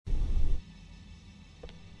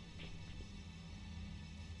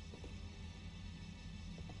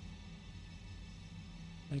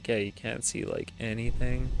like, yeah, you can't see like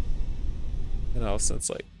anything. And all of a sudden it's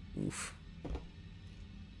like, oof.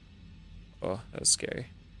 Oh, that was scary.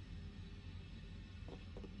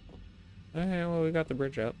 Alright, well, we got the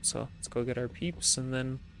bridge up, so let's go get our peeps and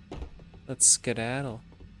then let's skedaddle.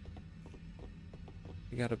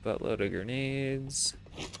 We got a buttload of grenades.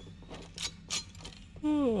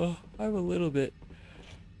 Oh, I'm a little bit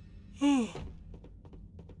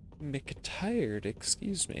tired,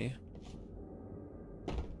 excuse me.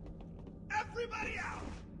 Everybody out!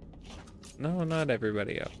 No, not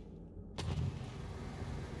everybody out.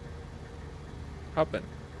 Hop in.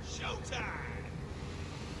 Showtime!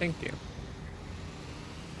 Thank you.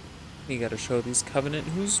 You gotta show these Covenant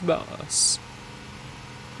who's boss.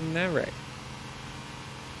 Isn't that right?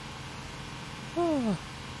 Oh,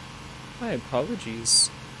 my apologies.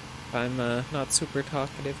 If I'm not super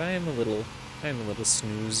talkative. I am a little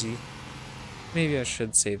snoozy. Maybe I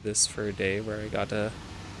should save this for a day where I got a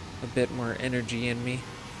bit more energy in me.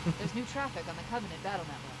 There's new traffic on the Covenant battle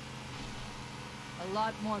network. A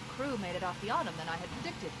lot more crew made it off the Autumn than I had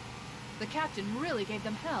predicted. The captain really gave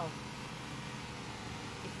them hell.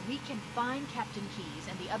 If we can find Captain Keyes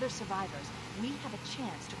and the other survivors, we have a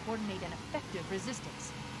chance to coordinate an effective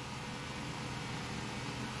resistance.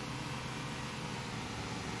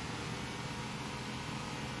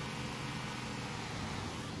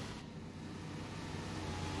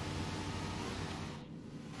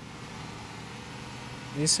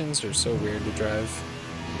 These things are so weird to drive.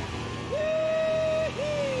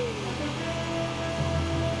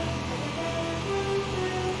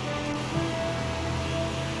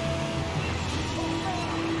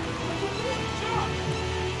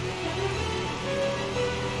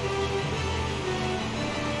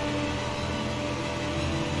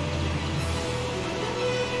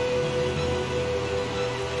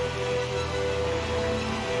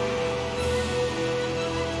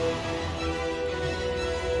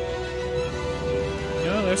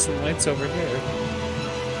 There's some lights over here.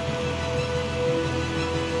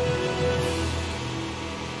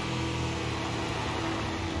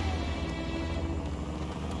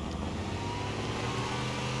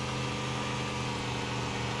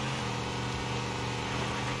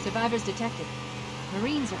 Survivors detected.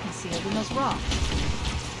 Marines are concealed in those rocks.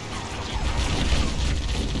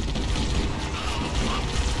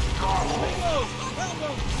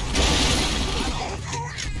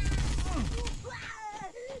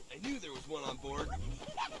 I knew there was one on board.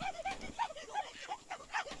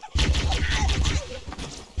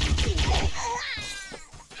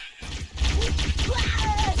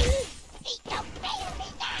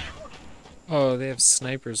 Oh, they have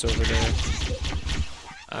snipers over there.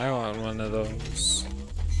 I want one of those.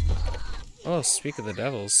 Oh, speak of the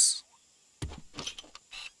devils.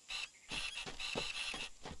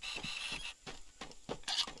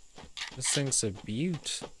 This thing's a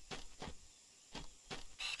beaut.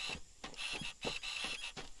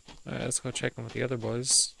 Alright, let's go check in with the other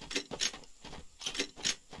boys.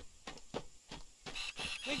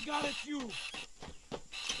 Thank God it's you!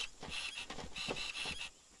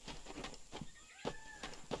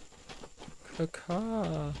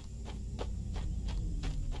 Caca.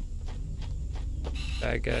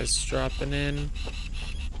 Bad guys dropping in.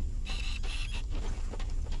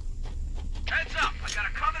 Heads up! I got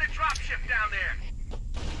a Covenant dropship down there!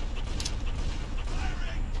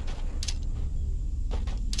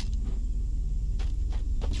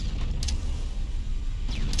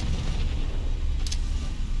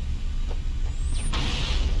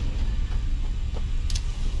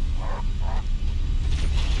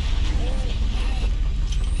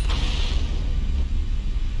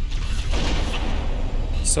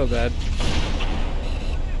 So bad.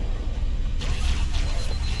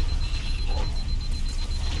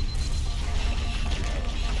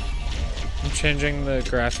 I'm changing the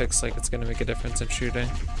graphics like it's gonna make a difference in shooting.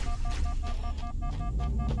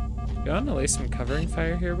 You wanna lay some covering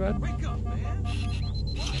fire here, bud? Wake up, man!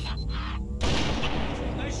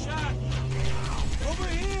 Nice shot! Over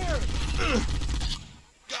here!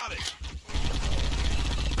 Got it!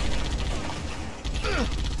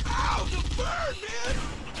 Ow! The bird, man!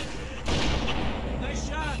 Nice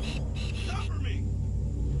shot! Cover me!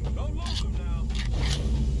 Don't lose him now.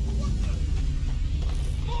 What the?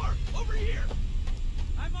 More! Over here!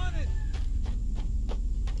 I'm on it!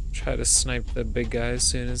 Try to snipe the big guy as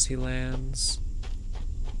soon as he lands.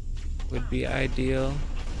 Would be ideal.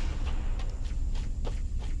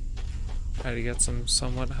 Try to get some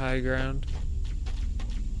somewhat high ground.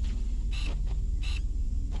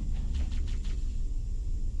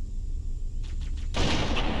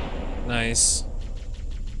 Nice.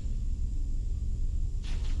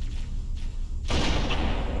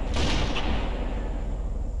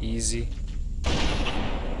 easy.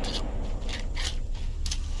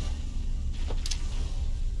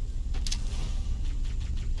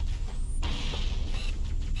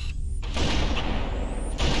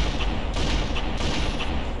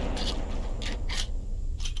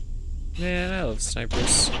 Man, I love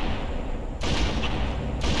snipers.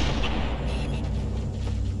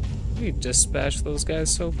 You dispatch those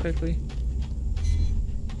guys so quickly.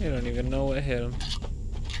 You don't even know what hit them.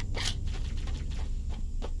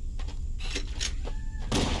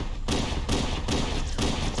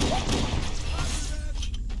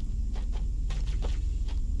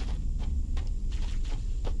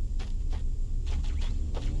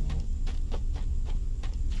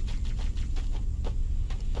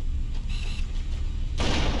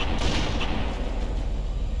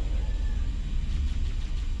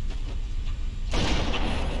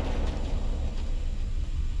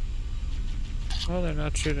 Oh, they're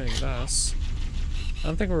not shooting at us. I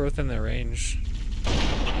don't think we're within their range.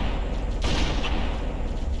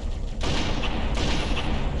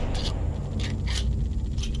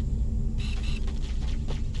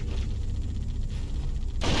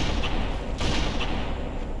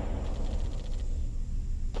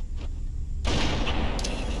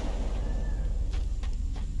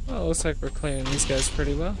 Well, it looks like we're clearing these guys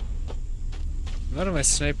pretty well. I'm out of my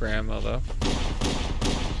sniper ammo, though.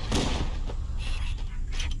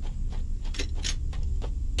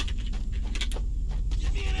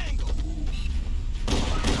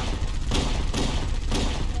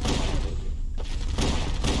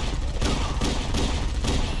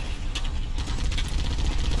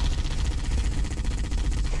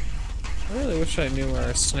 I really wish I knew where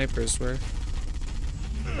our snipers were.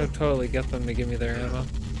 I'd totally get them to give me their ammo.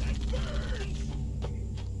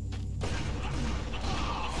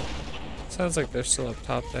 Sounds like they're still up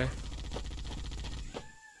top there.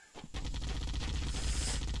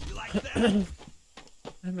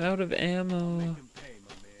 I'm out of ammo.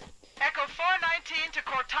 Echo 419 to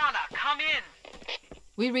Cortana, come in.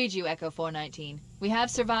 We read you, Echo 419. We have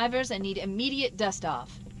survivors and need immediate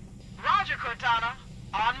dust-off. Roger, Cortana.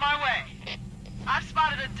 On my way. I've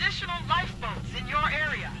spotted additional lifeboats in your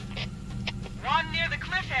area. One near the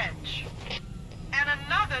cliff edge, and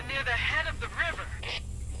another near the head of the river.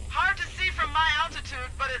 Hard to see from my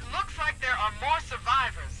altitude, but it looks like there are more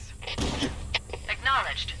survivors.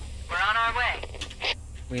 Acknowledged. We're on our way.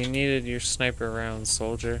 We needed your sniper rounds,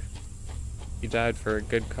 soldier. You died for a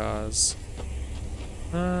good cause.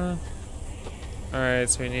 Alright,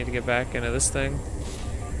 so we need to get back into this thing.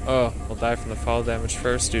 Oh, we'll die from the fall damage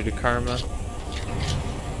first due to karma.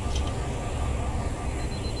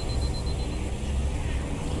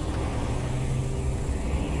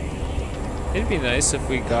 It'd be nice if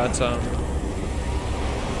we got,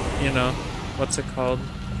 you know, what's it called?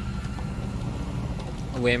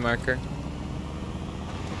 A waymarker.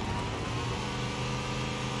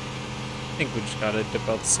 I think we just gotta dip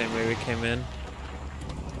out the same way we came in.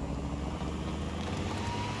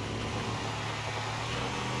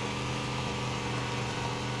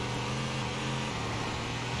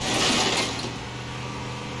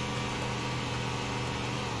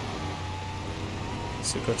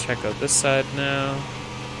 So go check out this side now.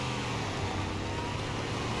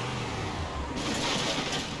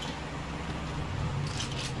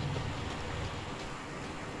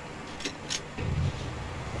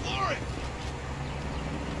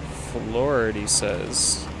 Florid, he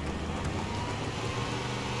says.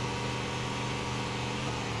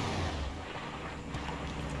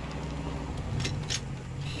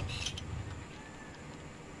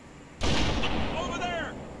 Over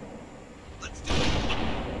there. Let's do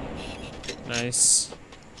it. Nice.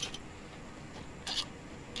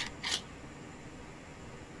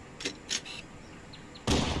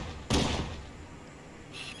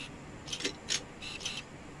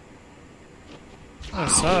 I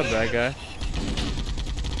saw a bad guy.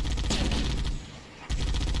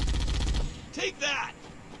 Take that.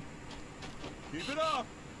 Keep it up.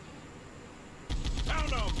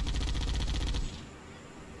 Pound 'em.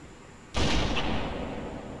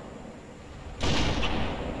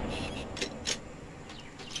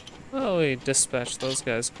 Well, we dispatched those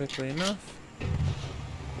guys quickly enough.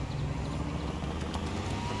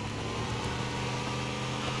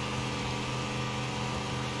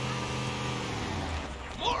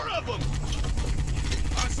 More of them.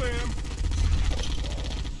 I see him.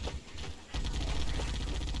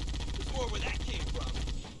 There's more where that came from.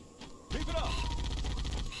 Keep it up.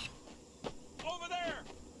 Over there.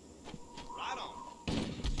 Right on.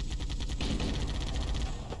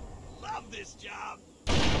 Love this job.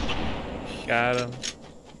 Got him.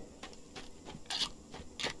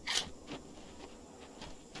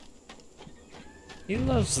 He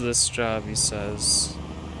loves this job, he says.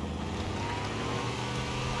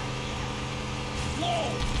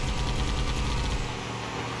 Whoa!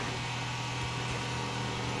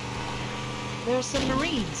 There are some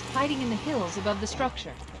Marines hiding in the hills above the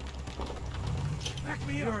structure. Back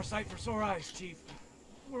me up. You're a sight for sore eyes, Chief.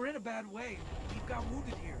 We're in a bad way. We've got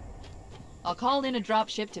wounded here. I'll call in a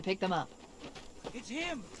dropship to pick them up. It's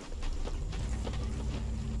him!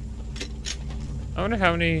 I wonder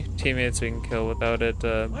how many teammates we can kill without it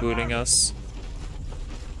booting us.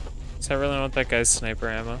 So I really want that guy's sniper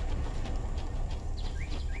ammo.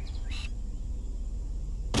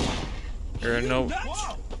 You're a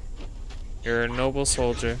You're a noble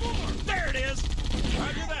soldier. There it is!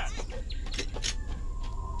 Roger that!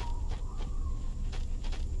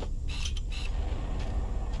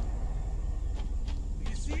 Do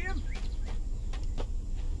you see him?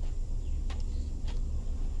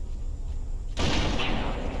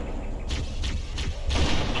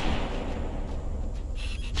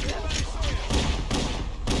 Everybody say it!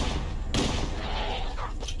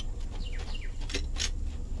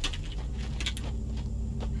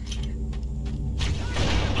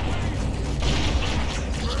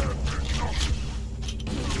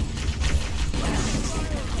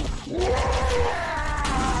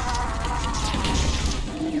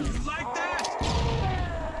 You like that?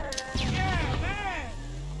 Yeah, man!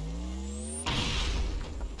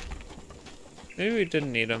 Maybe we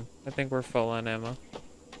didn't need him. I think we're full on ammo.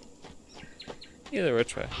 Either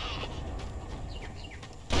which way.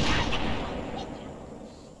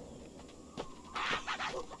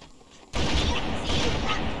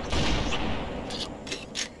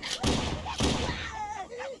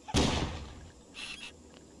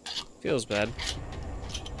 Feels bad.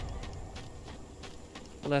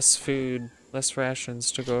 Less food, less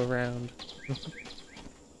rations to go around.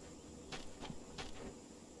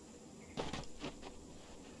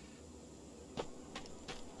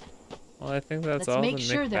 Well, I think that's all Let's make the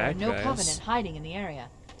sure there are McBag no guys. Covenant hiding in the area.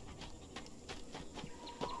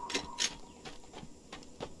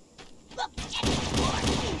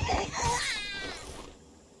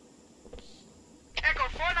 Echo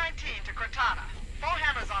 419 to Cortana.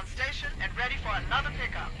 Foehammer's on station and ready for another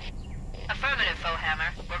pickup. Affirmative,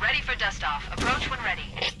 Foehammer. We're ready for dust-off. Approach when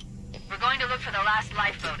ready. We're going to look for the last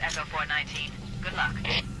lifeboat, Echo 419. Good luck.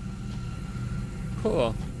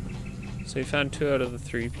 Cool. So we found 2 out of the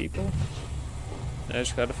 3 people. Now I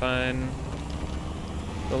just gotta find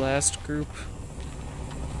the last group.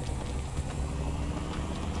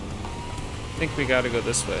 I think we gotta go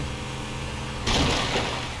this way.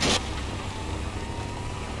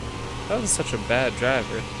 That was such a bad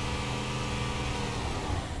driver.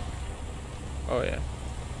 Oh yeah.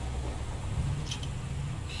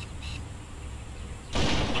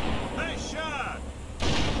 Nice shot!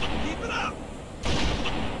 Keep it up!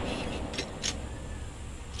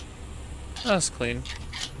 That was clean.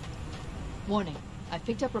 Warning. I've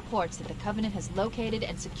picked up reports that the Covenant has located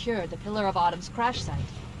and secured the Pillar of Autumn's crash site.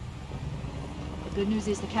 The good news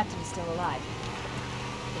is the captain is still alive.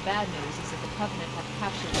 The bad news is that the Covenant have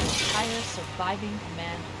captured the entire surviving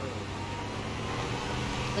command crew.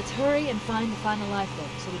 Let's hurry and find the final lifeboat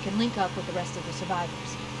so we can link up with the rest of the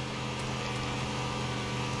survivors.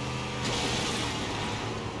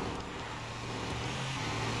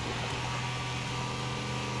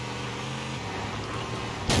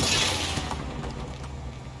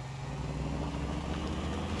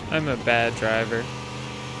 I'm a bad driver.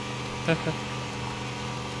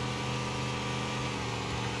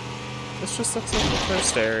 This just looks like the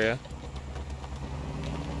first area.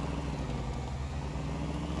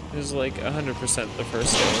 It is like 100% the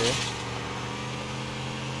first area.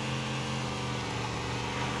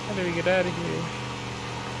 How do we get out of here?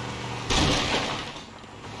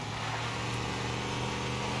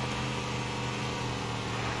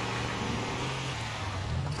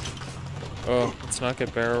 Oh, let's not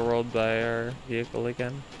get barrel rolled by our vehicle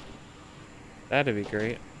again. That'd be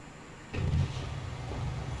great.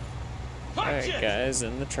 Alright guys,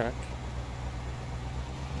 in the truck.